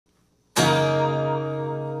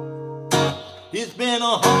It's been a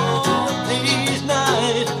hard day's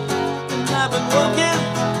night, and I've been working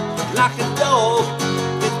like a dog.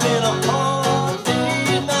 It's been a hard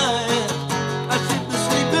day's night. I should be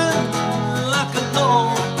sleeping like a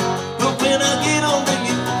dog. But when I get on to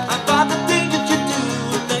you, I find the things that you do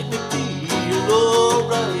make me feel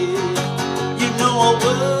alright. You know I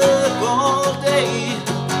work all day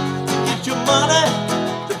to get your money,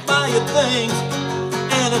 to buy your things,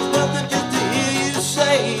 and it's worth it just to hear you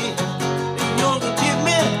say you're gonna give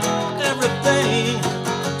me everything.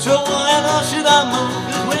 So why not should I move?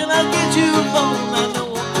 'Cause when I get you alone, I know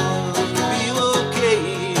I'll be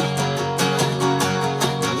okay.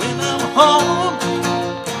 When I'm home,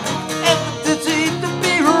 everything seems to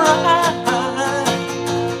be right.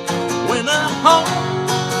 When I'm home,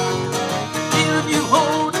 feeling you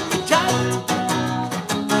holding me tight.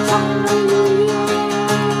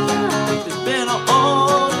 It's been a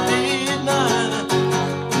hard day's night,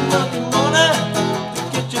 nothing money to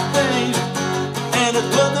get your things, and it's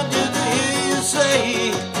worth it just to hear you say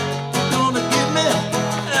you're gonna give me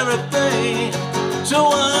everything. So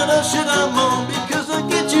why the should I moan? Because I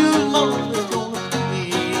get you alone, it's gonna be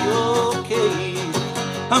okay.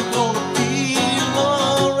 I'm gonna feel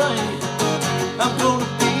alright. I'm gonna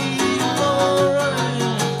feel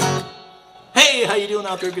alright. Hey, how you doing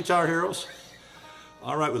out there, guitar heroes?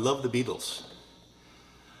 All right, we love the Beatles.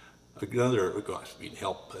 Another, gosh, need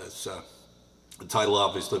help. It's the title,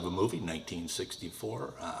 obviously, of a movie,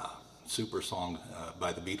 1964. Super song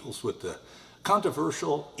by the Beatles with the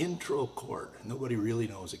controversial intro chord. Nobody really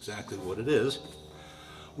knows exactly what it is.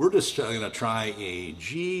 We're just going to try a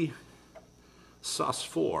G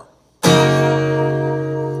sus4.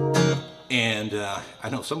 And I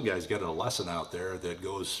know some guys got a lesson out there that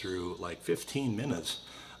goes through like 15 minutes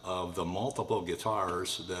of the multiple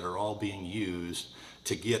guitars that are all being used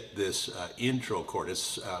to get this intro chord.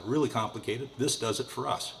 It's really complicated. This does it for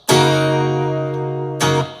us.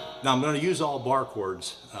 Now I'm going to use all bar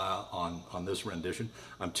chords on this rendition.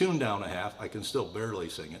 I'm tuned down a half. I can still barely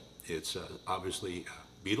sing it. It's obviously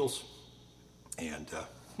Beatles, and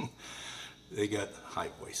they got high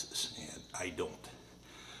voices, and I don't.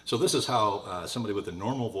 So this is how somebody with a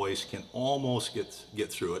normal voice can almost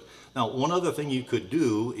get through it. Now, one other thing you could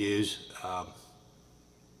do is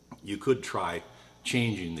you could try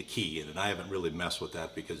changing the key, and I haven't really messed with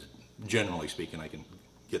that because generally speaking I can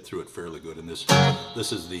get through it fairly good. And this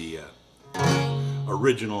is the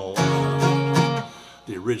original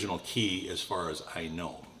key as far as I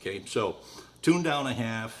know. Okay, so tune down a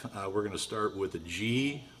half. We're going to start with a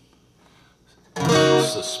G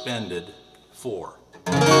suspended 4.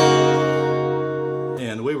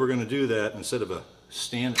 And the way we're going to do that, instead of a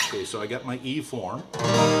stand, okay, so I got my E form,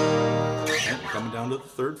 and coming down to the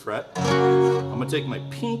 3rd fret. I'm going to take my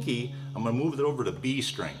pinky, I'm going to move it over to B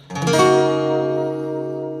string.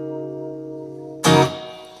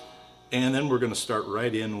 And then we're going to start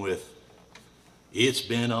right in with, it's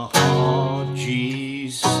been a hard G,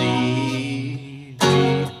 C, G.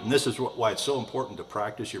 And this is why it's so important to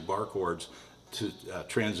practice your bar chords to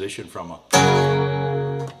transition from a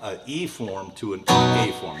E form to an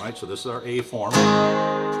A form, right? So this is our A form.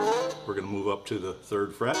 We're going to move up to the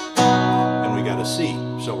 3rd fret, and we got a C.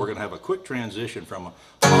 So we're going to have a quick transition from a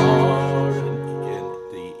hard and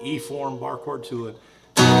the E form bar chord to an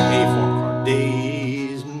A form chord.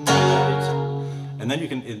 Days, nights. And then you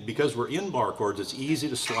can, because we're in bar chords, it's easy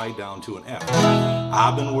to slide down to an F.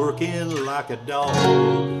 I've been working like a dog.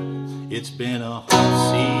 It's been a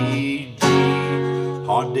hard C, G.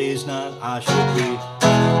 Hard day's night, I should be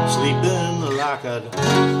sleeping like a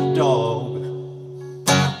dog.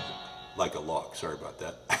 Like a log, sorry about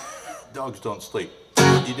that. Dogs don't sleep.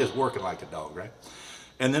 You're just working like a dog, right?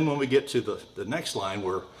 And then when we get to the next line,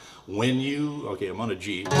 we're when you, okay, I'm on a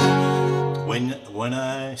G. When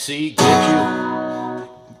I see, get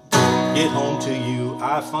home to you,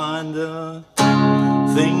 I find the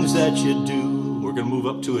things that you do. We're going to move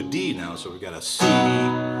up to a D now, so we've got a C,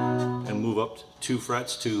 and move up 2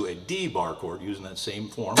 frets to a D bar chord using that same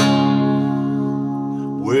form.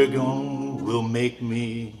 We'll make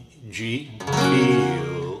me G,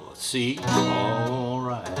 feel C,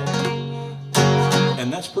 alright.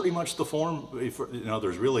 And that's pretty much the form. You know,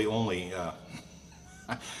 there's really only,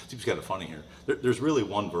 seems kind of funny here. There's really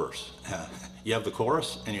one verse. You have the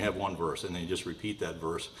chorus and you have one verse, and then you just repeat that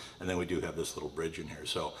verse, and then we do have this little bridge in here.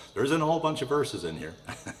 So there isn't a whole bunch of verses in here.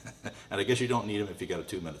 And I guess you don't need them if you got a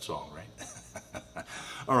 2-minute song, right?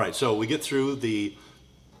 All right, so we get through the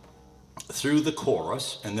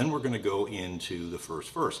chorus, and then we're going to go into the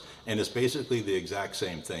first verse, and it's basically the exact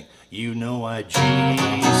same thing. You know I G, C,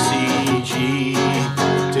 G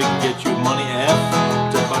to get you money,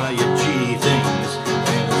 F to buy your G thing.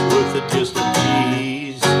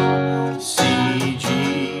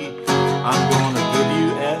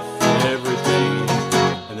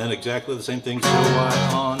 exactly the same thing. So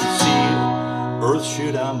I on C, earth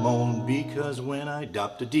should I moan, because when I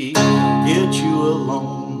adopt a D, get you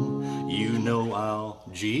alone, you know I'll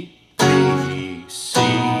G, B,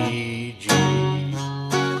 C, G.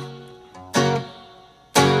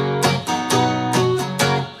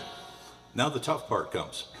 Now the tough part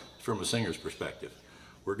comes from a singer's perspective.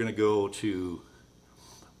 We're going to go to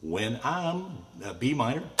when I'm B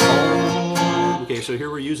minor. Okay, so here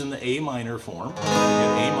we're using the A minor form.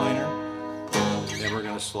 A minor, and then we're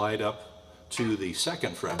going to slide up to the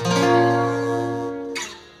second fret.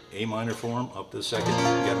 A minor form, up to the second,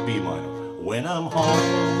 you got B minor. When I'm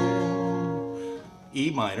home, E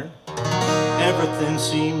minor, everything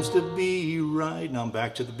seems to be right. Now I'm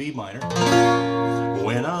back to the B minor.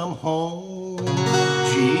 When I'm home,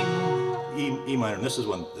 G, E minor, and this is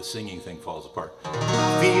when the singing thing falls apart.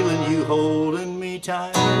 Feeling you holding me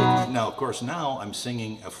tight. Now, of course, now I'm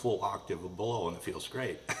singing a full octave below, and it feels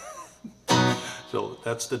great. So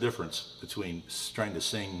that's the difference between trying to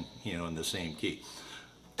sing, you know, in the same key.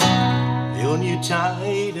 Feeling you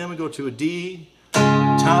tight, and we go to a D,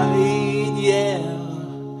 tight, yeah.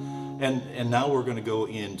 And now we're going to go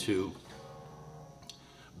into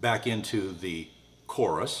back into the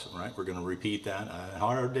chorus, right? We're going to repeat that.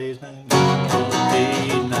 Hard day's night,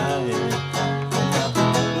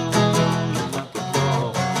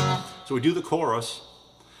 So we do the chorus,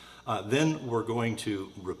 then we're going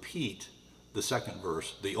to repeat the second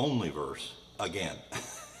verse, the only verse, again.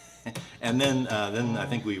 And then I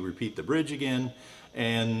think we repeat the bridge again,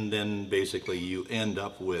 and then basically you end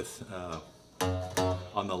up with,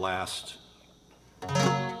 on the last,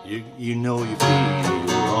 you know you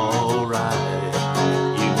feel alright,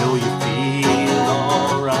 you know you feel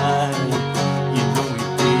alright, you know you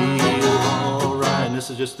feel alright. And this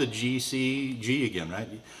is just the G, C, G again, right?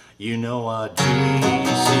 You know a G,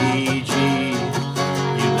 C, G,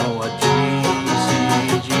 you know a G, C,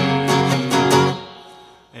 G.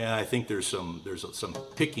 And I think there's some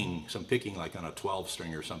picking like on a 12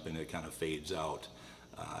 string or something that kind of fades out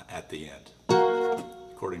at the end,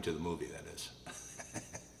 according to the movie, that is.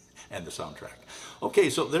 And the soundtrack. Okay,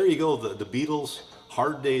 so there you go, the Beatles,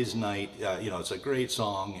 Hard Day's Night. You know, it's a great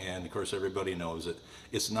song, and of course everybody knows it.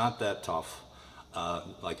 It's not that tough.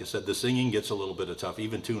 Like I said, the singing gets a little bit of tough.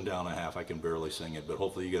 Even tuned down a half, I can barely sing it, but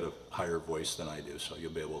hopefully you get a higher voice than I do, so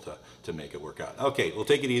you'll be able to make it work out. Okay, we'll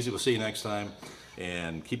take it easy. We'll see you next time,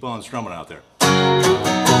 and keep on strumming out there.